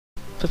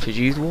Flippers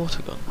used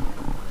water gun.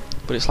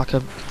 But it's like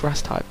a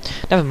grass type.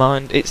 Never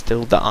mind, it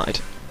still died.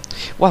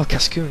 While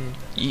Cascoon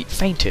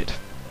fainted.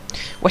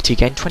 Wetty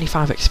gained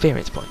 25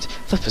 experience points.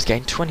 Flippers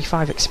gained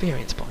 25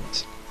 experience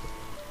points.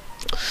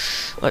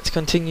 Let's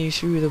continue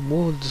through the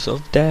woods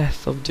of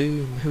death, of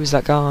doom. Who's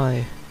that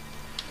guy?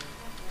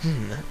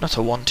 Not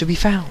a one to be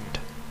found.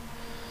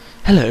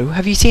 Hello,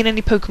 have you seen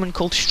any Pokemon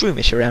called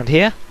Shroomish around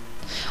here?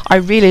 I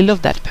really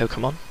love that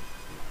Pokemon.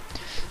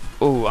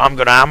 Oh, I'm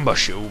gonna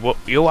ambush you, but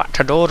you had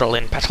to dawdle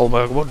in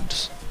Petalburg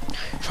Woods.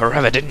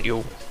 Forever, didn't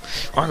you?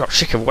 I got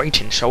sick of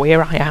waiting, so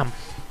here I am.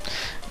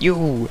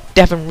 You,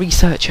 Devon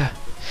researcher,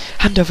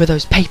 hand over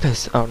those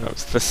papers. Oh no,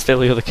 it's still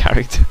the other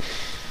character.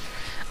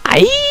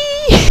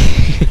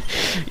 Aye!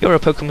 You're a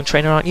Pokemon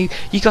trainer, aren't you?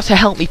 You got to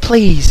help me,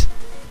 please.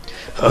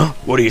 Huh?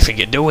 What do you think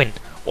you're doing?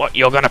 What,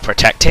 you're gonna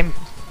protect him?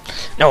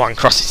 No one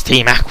crosses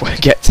Team Aqua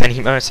gets any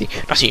mercy,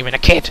 not even a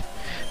kid.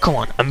 Come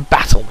on and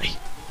battle me.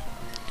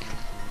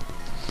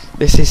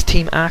 This is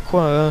Team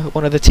Aqua,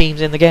 one of the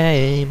teams in the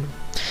game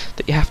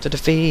that you have to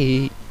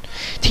defeat.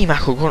 Team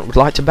Aqua would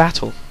like to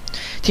battle.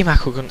 Team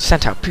Aqua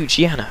sent out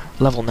Poochyena,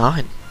 level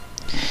 9.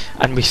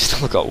 And we've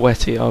still got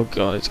Wetty. Oh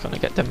god, it's gonna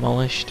get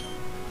demolished.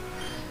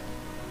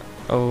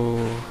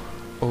 Oh,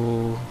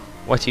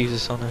 Wetty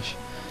uses Sonish.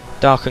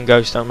 Dark and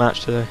Ghost don't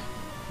match, do they?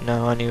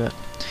 No, I knew it.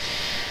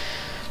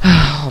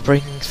 I'll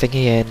bring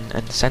Thingy in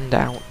and send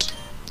out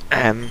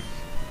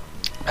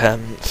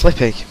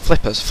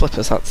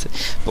Flippers, that's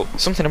it.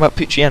 But something about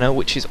Poochyena,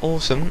 which is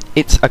awesome,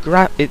 it's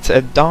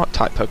a dark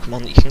type Pokemon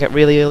that you can get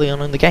really early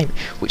on in the game,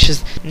 which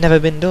has never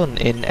been done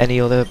in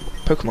any other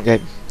Pokemon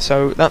game.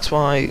 So that's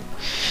why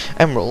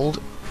Emerald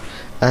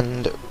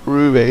and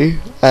Ruby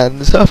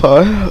and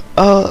Sapphire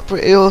are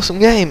pretty awesome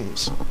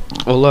games.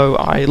 Although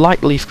I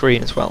like Leaf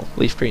Green as well.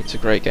 Leaf Green's a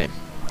great game.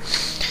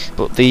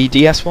 But the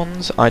DS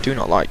ones I do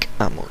not like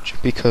that much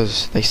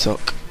because they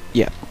suck.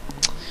 Yeah.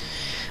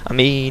 I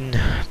mean,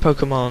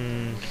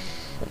 Pokemon...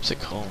 what's it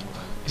called?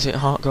 Is it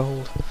Heart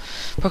Gold?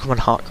 Pokemon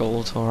Heart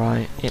Gold's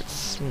alright.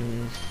 It's...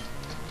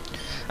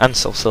 and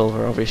Soul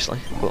Silver, obviously.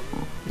 But,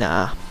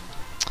 nah.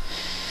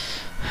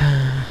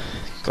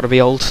 Gotta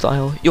be old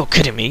style. You're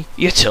kidding me?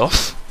 You're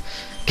tough.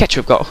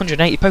 Ketchup got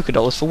 180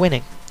 Pokédollars for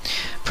winning.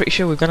 Pretty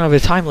sure we're gonna have a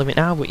time limit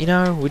now, but you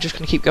know, we're just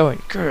gonna keep going.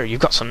 Grr, you've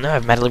got some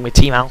nerve meddling with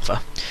Team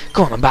Alpha.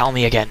 Go on and battle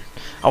me again.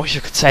 I wish I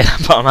could say that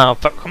about our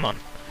Pokemon.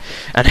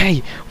 And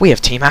hey, we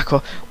of Team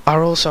Aqua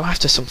are also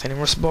after something in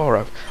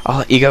Rosboro. I'll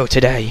let you go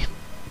today.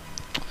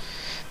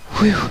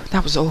 Whew,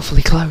 that was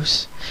awfully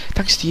close.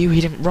 Thanks to you,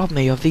 he didn't rob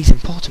me of these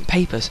important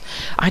papers.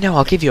 I know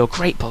I'll give you a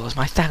Great Ball as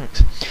my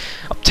thanks.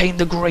 Obtain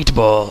the Great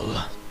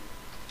Ball.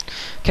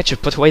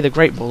 Ketchup put away the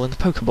Great Ball in the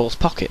Pokeball's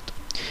pocket.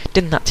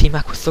 Didn't that Team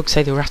Aqua thug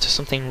say they were after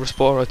something in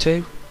Rosboro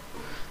too?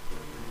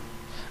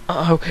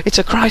 Uh-oh, it's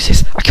a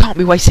crisis! I can't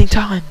be wasting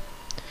time!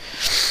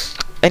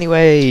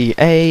 Anyway,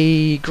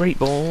 a Great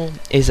Ball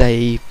is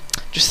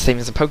just the same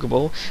as a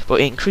Pokeball,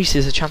 but it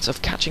increases the chance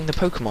of catching the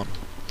Pokemon.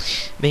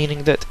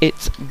 Meaning that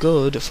it's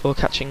good for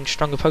catching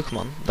stronger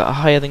Pokemon that are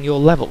higher than your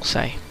level,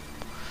 say.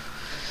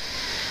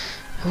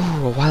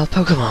 Ooh, a wild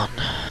Pokemon.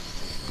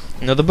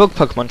 Another bug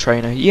Pokemon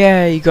trainer.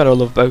 Yeah, you gotta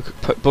love bug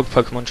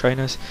Pokemon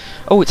trainers.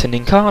 Oh, it's a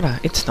Nincada.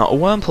 It's not a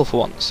Wurmple for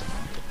once.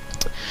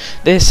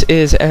 This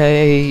is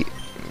a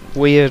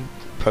weird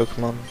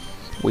Pokemon.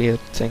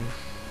 Weird thing.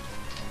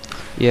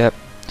 Yep.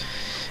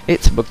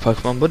 It's a bug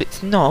Pokemon, but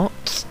it's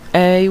not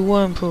a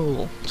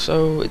Wurmple.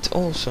 So it's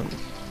awesome.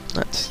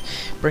 Let's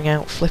bring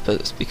out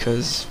Flippers,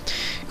 because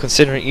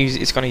considering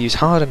it's going to use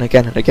Harden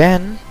again and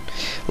again,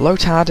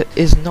 Lotad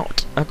is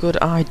not a good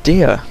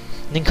idea.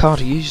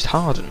 Nincada used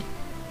Harden.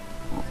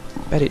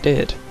 Bet it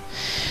did.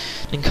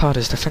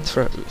 Nincada's defense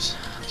throws.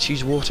 Let's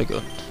use Water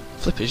Gun.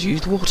 Flippers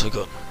used Water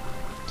Gun.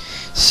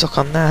 Suck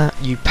on that,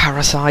 you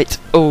parasite.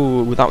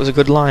 Oh, that was a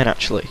good line,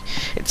 actually.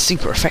 It's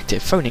super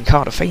effective. Phone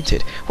Nincada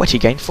fainted. Wetty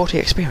gained 40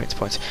 experience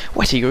points.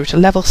 Wetty grew to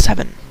level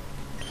 7.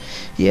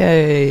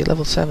 Yay,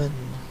 level 7.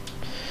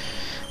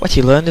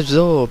 Wetty learned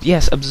Absorb.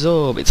 Yes,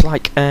 Absorb. It's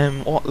like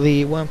what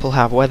the Wurmple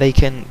have, where they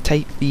can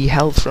take the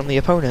health from the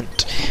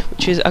opponent,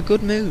 which is a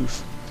good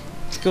move.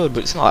 It's good,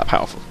 but it's not that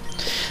powerful.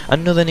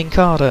 Another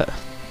Nincada.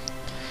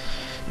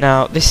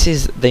 Now, this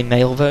is the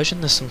male version.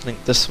 There's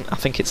some, I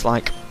think it's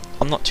like,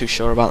 I'm not too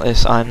sure about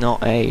this. I'm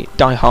not a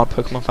die-hard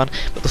Pokemon fan,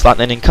 but there's like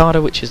the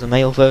Nincada, which is the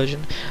male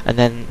version, and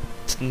then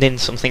Nin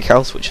something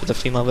else, which is the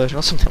female version,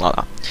 or something like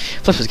that.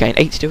 Flippers gain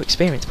 82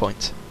 experience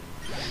points.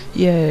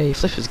 Yay,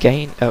 Flippers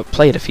gain,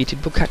 player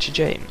defeated Bugcatcher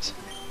James.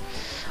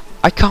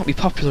 I can't be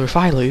popular if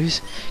I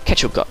lose.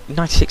 Ketchup got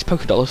 96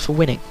 Pokédollars for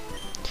winning.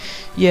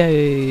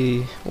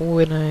 Yay,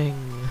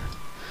 winning.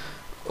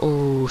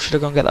 Oh, should I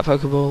go and get that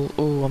Pokeball?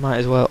 Oh, I might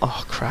as well.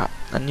 Oh, crap.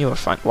 I knew I'd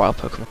find wild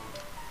Pokemon.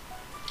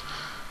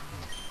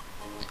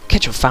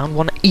 Ketchup found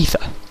one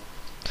Ether.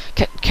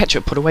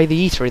 Ketchup put away the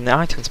Ether in the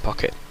items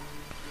pocket.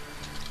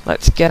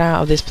 Let's get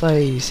out of this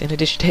place. In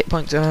addition to hit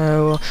points,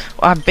 oh,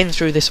 I've been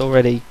through this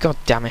already. God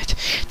damn it.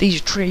 These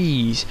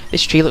trees.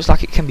 This tree looks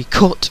like it can be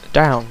cut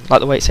down,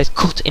 like the way it says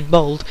cut in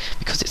bold,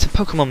 because it's a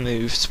Pokemon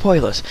move.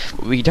 Spoilers.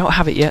 But we don't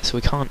have it yet, so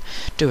we can't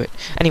do it.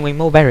 Anyway,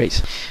 more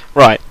berries.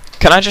 Right.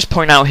 Can I just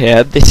point out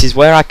here, this is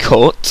where I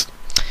cut,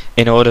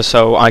 in order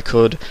so I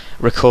could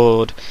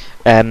record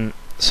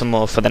some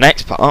more for the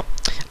next part.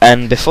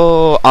 And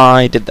before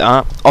I did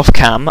that, off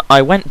cam,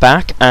 I went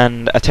back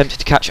and attempted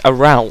to catch a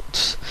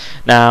route.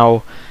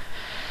 Now,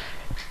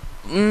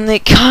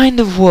 it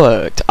kind of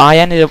worked. I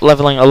ended up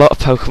leveling a lot of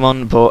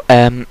Pokemon, but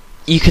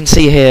you can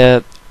see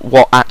here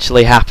what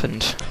actually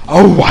happened.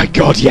 Oh my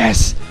god,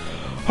 yes!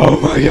 Oh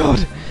my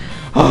god!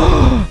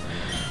 Oh,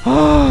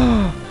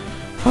 oh,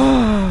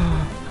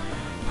 oh,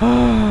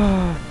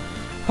 oh,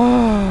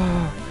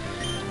 oh,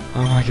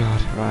 oh my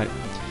god, right.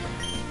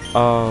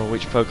 Oh,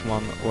 which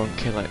Pokemon won't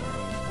kill it?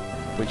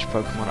 Which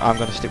Pokemon? I'm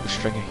gonna stick with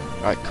Stringy.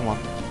 Right, come on.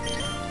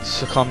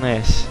 Suck on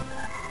this.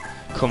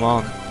 Come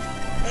on.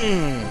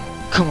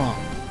 Come on.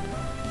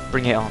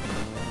 Bring it on.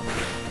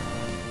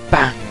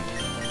 Bang!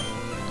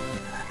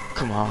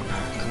 Come on.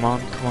 Come on,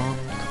 come on,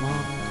 come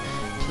on.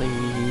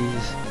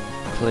 Please.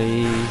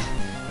 Please.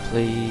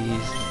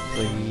 Please.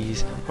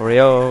 Please. Hurry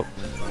up.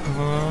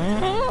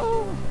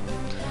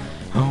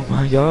 Oh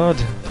my god.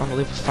 Can't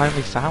believe I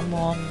finally found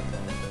one.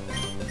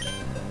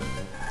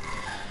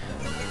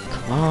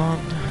 Come on,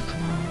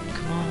 come on,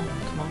 come on,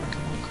 come on, come on,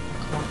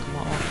 come on, come on, come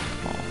on,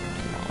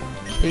 come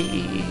on,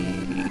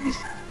 please.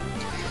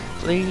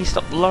 Please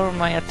stop lowering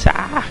my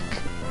attack.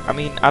 I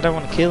mean, I don't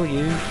want to kill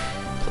you.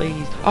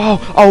 Please.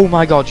 Oh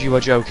my god, you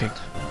are joking.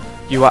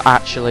 You are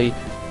actually...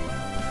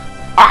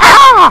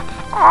 Ah!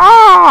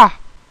 Ah!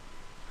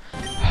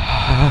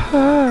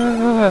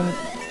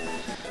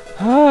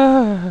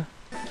 Ah!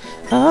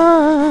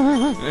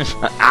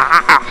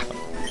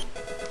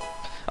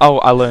 Oh,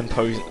 I learned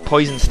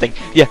poison sting.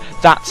 Yeah,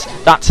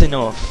 that's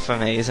enough for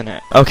me, isn't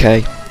it?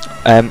 Okay.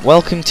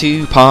 Welcome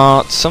to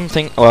part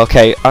something. Oh,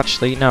 okay.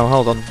 Actually, no.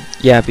 Hold on.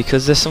 Yeah,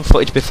 because there's some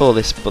footage before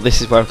this, but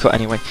this is where I cut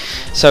anyway.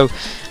 So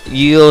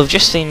you'll have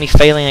just seen me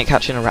failing at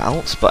catching a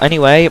route. But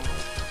anyway,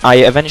 I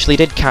eventually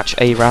did catch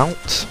a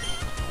route.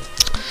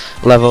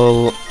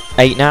 Level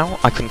 8 now.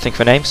 I couldn't think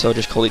of a name, so I'll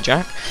just call it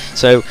Jack.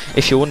 So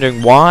if you're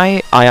wondering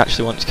why I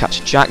actually wanted to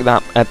catch Jack,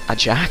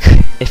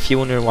 if you're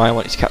wondering why I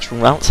wanted to catch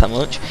routes that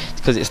much, it's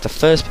because it's the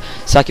first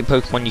psychic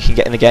Pokemon you can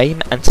get in the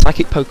game, and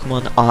psychic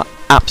Pokemon are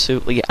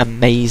absolutely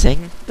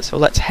amazing. So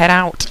let's head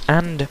out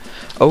and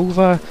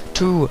over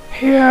to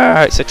here.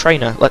 It's a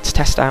trainer. Let's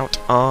test out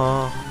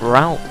our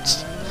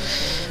route.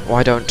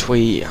 Why don't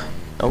we?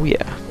 Oh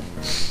yeah.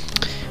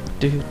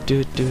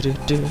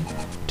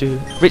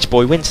 Rich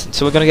boy Winston.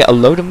 So we're gonna get a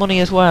load of money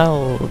as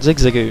well.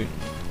 Zigzagoon.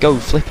 Go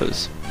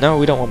Flippers. No,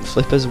 we don't want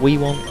Flippers. We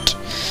want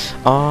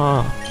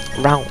our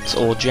route,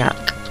 or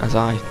Jack, as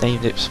I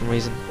named it for some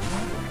reason.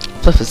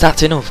 Flippers,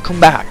 that's enough. Come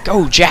back.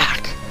 Go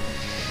Jack.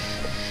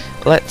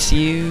 Let's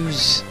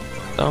use...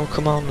 Oh,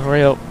 come on,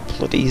 hurry up.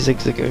 Bloody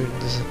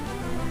Zigzagoons.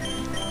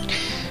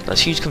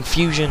 Let's use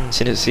Confusion,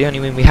 since it's the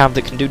only one we have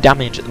that can do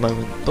damage at the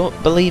moment. But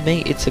believe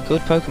me, it's a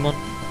good Pokemon.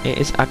 It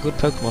is a good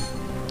Pokemon.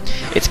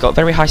 It's got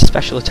very high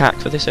special attack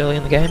for this early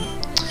in the game.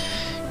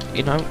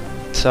 You know,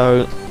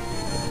 so...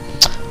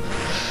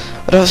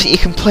 I don't think you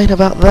complain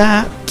about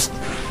that.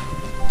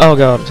 Oh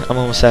god, I'm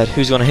almost dead.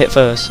 Who's gonna hit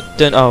first?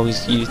 Oh,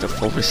 he's used a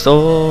full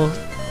restore.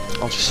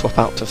 I'll just swap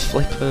out to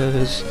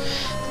Flippers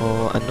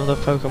or another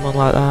Pokemon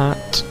like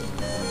that.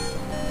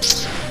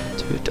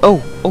 Dude,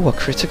 oh, a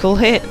critical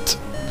hit.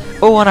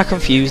 Oh, and I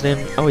confused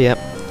him. Oh yeah,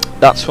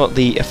 that's what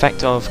the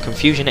effect of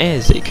confusion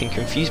is. It can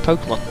confuse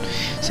Pokemon.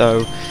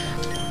 So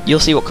you'll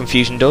see what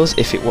confusion does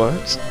if it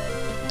works,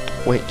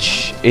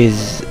 which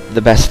is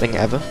the best thing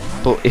ever.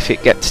 But if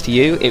it gets to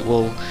you, it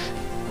will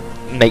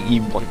make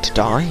you want to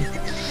die.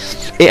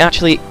 It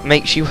actually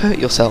makes you hurt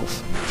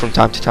yourself from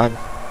time to time.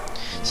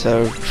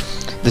 So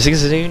the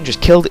Zigzagoon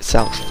just killed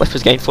itself.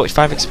 Flippers gained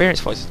 45 experience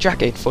points. Jack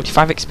gained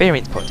 45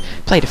 experience points.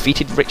 Play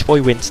defeated Rich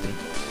Boy Winston.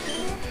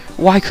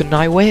 Why couldn't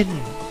I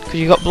win? Because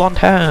you got blonde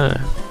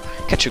hair.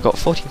 Ketchup got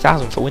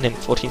 14,000 for winning.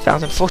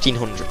 14,000,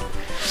 1,400.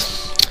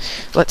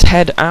 Let's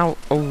head out.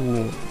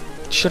 Oh,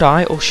 should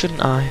I or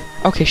shouldn't I?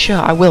 Okay, sure,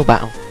 I will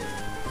battle.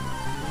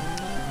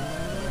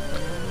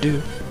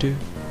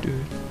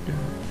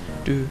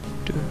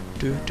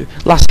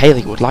 Last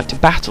Haley would like to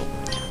battle.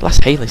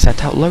 Last Haley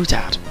sent out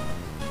Lotad.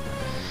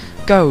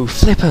 Go,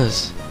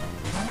 Flippers!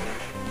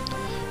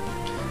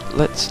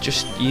 Let's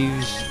just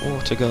use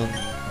Water Gun.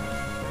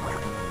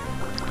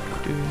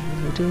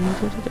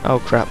 Oh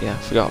crap, yeah,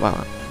 forgot about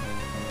that.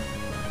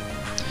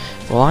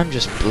 Well, I'm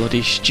just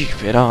bloody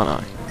stupid, aren't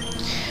I?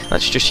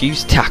 Let's just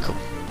use Tackle.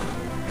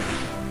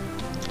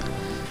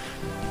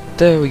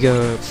 There we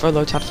go. Throw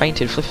Lotad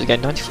fainted. Flippers again.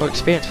 94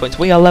 experience points.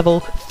 We are level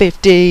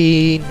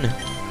 15.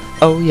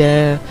 Oh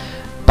yeah.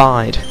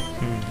 Bide.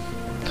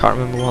 Can't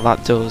remember what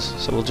that does,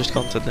 so we'll just go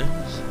on to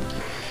this.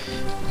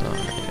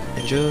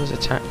 Endures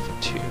attack for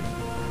 2.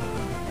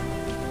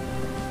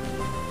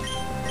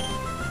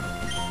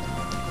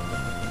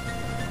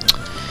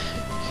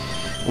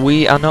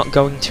 We are not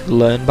going to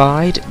learn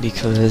Bide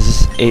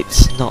because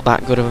it's not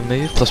that good of a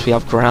move. Plus we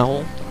have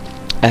Growl,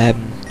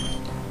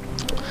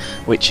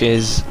 which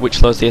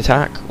lowers the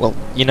attack. Well,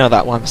 you know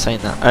that why I'm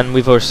saying that. And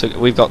we've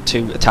got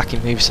 2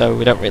 attacking moves, so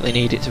we don't really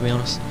need it, to be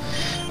honest.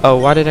 Oh,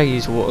 why did I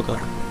use a water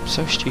gun?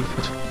 So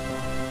stupid.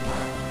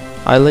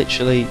 I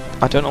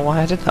don't know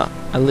why I did that.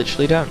 I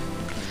literally don't.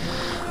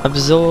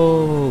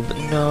 Absorb!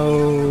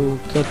 No!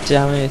 God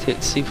damn it,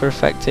 it's super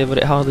effective, but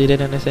it hardly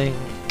did anything.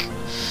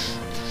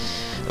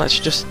 Let's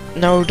just...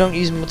 No, don't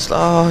use Mud Slap.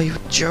 Oh, you're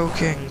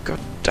joking. God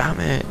damn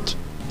it.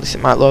 This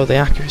might lower the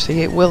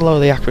accuracy. It will lower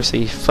the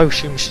accuracy.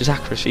 Faux Shumash's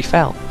accuracy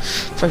fell.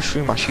 Faux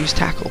Shumash, use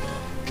Tackle.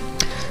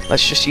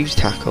 Let's just use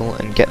Tackle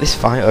and get this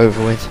fight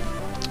over with.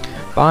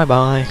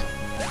 Bye-bye.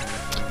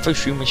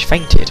 Faux Shumash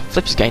fainted.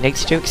 Flippers gained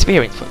 82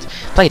 experience points.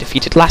 Play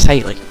defeated Lass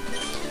Haley.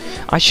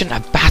 I shouldn't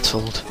have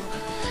battled.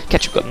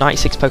 Ketchup got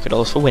 96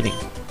 Pokédollars for winning.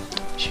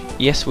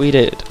 Yes, we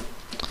did.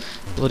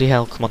 Bloody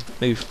hell, come on,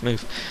 move.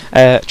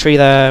 Tree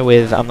there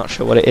with, I'm not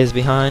sure what it is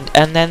behind.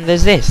 And then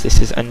there's this. This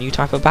is a new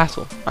type of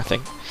battle, I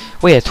think.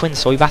 We are twins,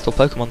 so we battle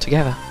Pokemon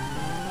together.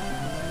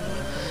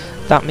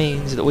 That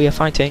means that we are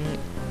fighting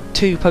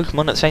 2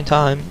 Pokemon at the same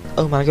time.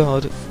 Oh my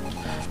god.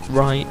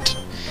 Right.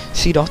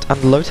 Seedot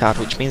and Lotad,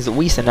 which means that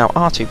we send out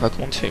our 2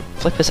 Pokemon too.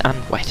 Flippers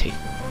and Wetty.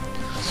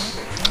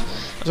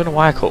 I don't know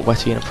why I caught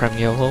Wetty in a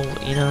Premier hole,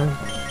 you know.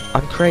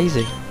 I'm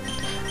crazy.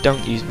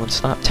 Don't use Mud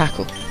Slap.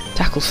 Tackle.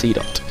 Tackle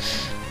Seedot.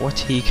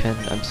 Wetty can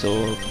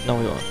absorb... No,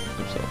 we won't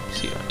absorb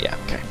Seedot. Yeah,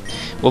 okay.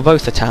 We'll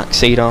both attack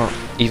Seedot,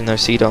 even though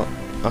Seedot...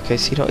 Okay,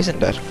 Seedot isn't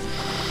dead.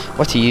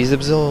 Wetty, use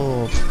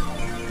absorb.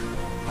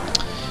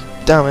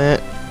 Damn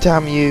it.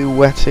 Damn you,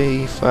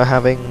 Wetty, for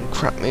having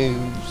crap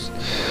moves.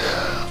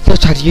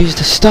 Thought I'd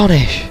used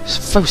Astonish.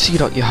 Faux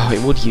Seedot, yeah,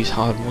 it would use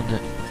hard,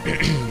 wouldn't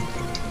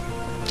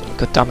it?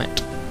 God damn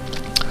it.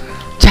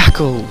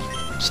 Tackle!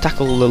 Let's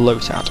tackle the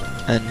Lotad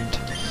and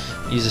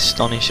use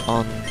Astonish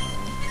on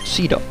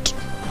Seedot.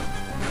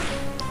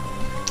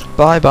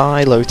 Bye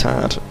bye,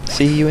 Lotad.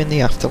 See you in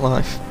the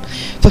afterlife.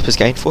 Flippers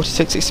gained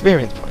 46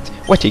 experience points.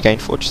 Wetty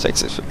gained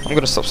 46. I'm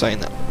gonna stop saying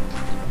that.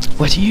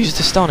 Wetty used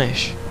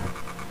Astonish.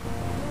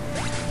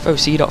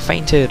 Faux Seedot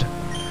fainted.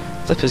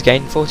 Flippers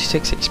gained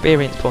 46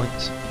 experience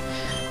points.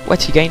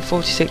 Wetty gained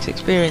 46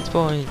 experience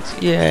points.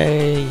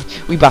 Yay!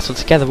 We battled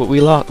together, but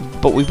we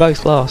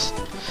both lost.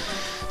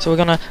 So we're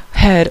gonna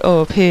head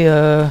up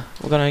here.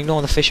 We're gonna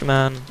ignore the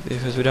fisherman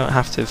because we don't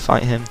have to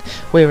fight him.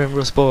 We're in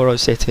Rustboro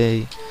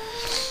City.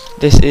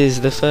 This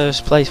is the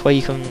first place where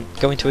you can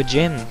go into a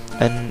gym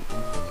and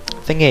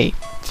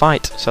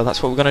fight. So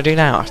that's what we're gonna do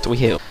now after we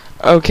heal.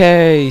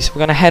 Okay, so we're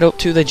gonna head up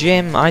to the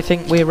gym. I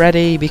think we're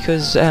ready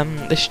because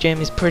this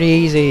gym is pretty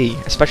easy,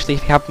 especially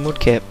if you have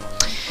Mudkip.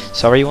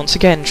 Sorry once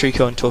again,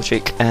 Trico and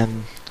Torchic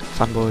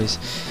fanboys.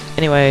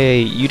 Anyway,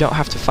 you don't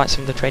have to fight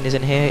some of the trainers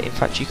in here. In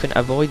fact, you can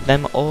avoid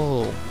them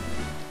all,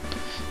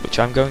 which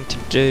I'm going to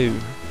do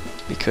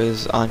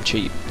because I'm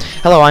cheap.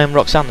 Hello, I am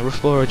Roxanne, the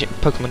Rustboro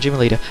Pokemon Gym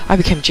Leader. I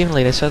became Gym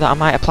Leader so that I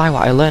might apply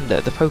what I learned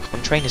at the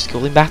Pokemon Trainer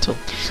School in battle.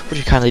 Would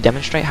you kindly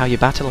demonstrate how you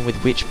battle and with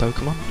which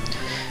Pokemon?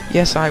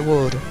 Yes, I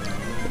would.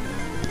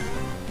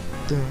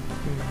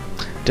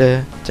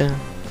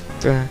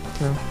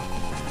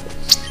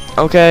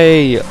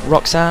 Okay,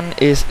 Roxanne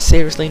is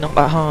seriously not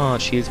that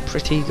hard. She is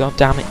pretty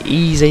goddamn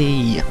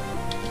easy.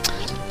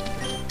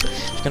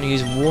 She's going to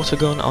use Water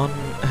Gun on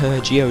her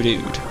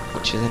Geodude,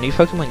 which is a new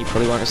Pokemon you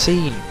probably won't have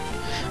seen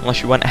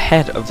unless you went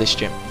ahead of this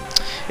gym.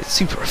 It's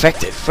super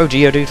effective. Faux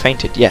Geodude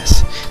fainted,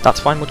 yes.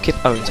 That's why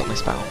Mudkip owns on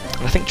this battle.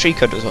 And I think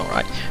Trico does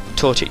alright.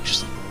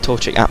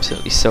 Torchic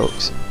absolutely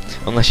sucks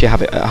unless you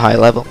have it at a high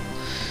level.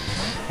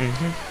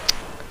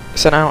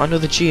 So now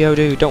another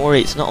Geodude. Don't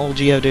worry, it's not all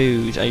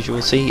Geodudes, as you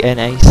will see in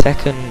a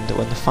second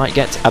when the fight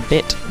gets a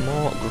bit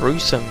more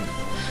gruesome.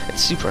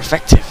 It's super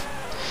effective.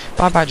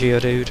 Bye bye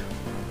Geodude.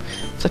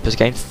 Flippers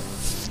gained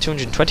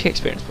 220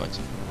 experience points.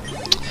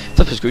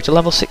 Flippers grew to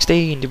level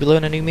 16. Did we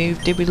learn a new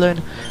move? Did we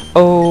learn...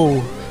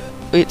 Oh,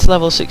 it's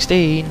level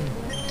 16.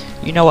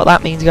 You know what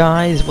that means,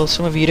 guys. Well,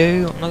 some of you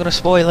do. I'm not going to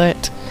spoil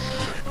it.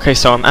 Okay,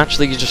 so I'm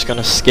actually just going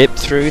to skip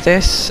through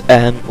this.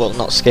 Well,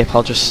 not skip,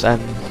 I'll just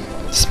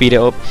speed it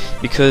up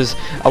because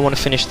I want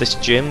to finish this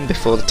gym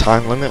before the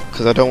time limit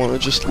because I don't want to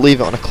just leave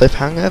it on a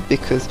cliffhanger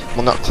because,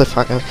 well, not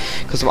cliffhanger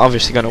because I'm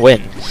obviously going to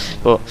win,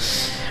 but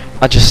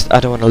I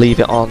don't want to leave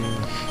it on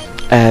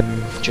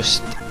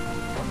just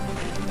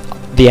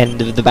the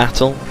end of the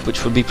battle,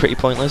 which would be pretty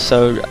pointless,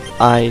 so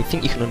I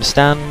think you can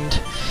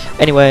understand.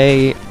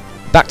 Anyway,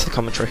 back to the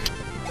commentary.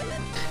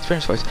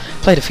 Experience points.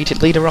 Play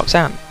defeated leader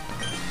Roxanne.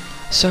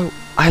 So,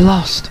 I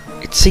lost.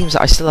 It seems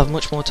that I still have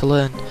much more to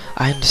learn.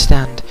 I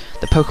understand.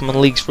 The Pokemon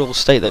League's rules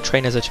state that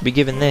trainers are to be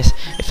given this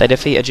if they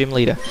defeat a gym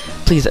leader.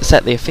 Please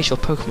accept the official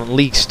Pokemon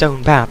League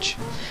stone badge.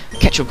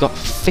 Ketchup got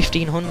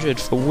 1500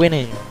 for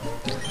winning.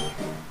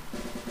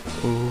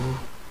 Ooh.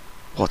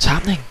 What's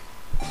happening?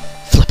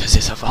 Flippers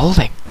is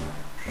evolving.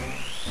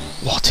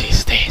 What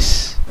is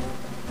this?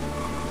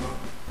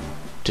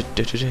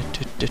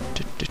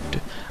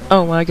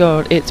 Oh my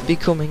god, it's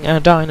becoming a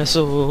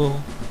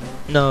dinosaur.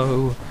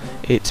 No,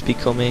 It's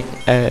becoming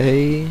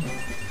a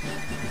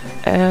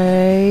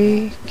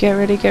get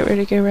ready.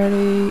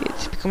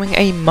 It's becoming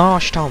a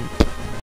Marsh Tomp.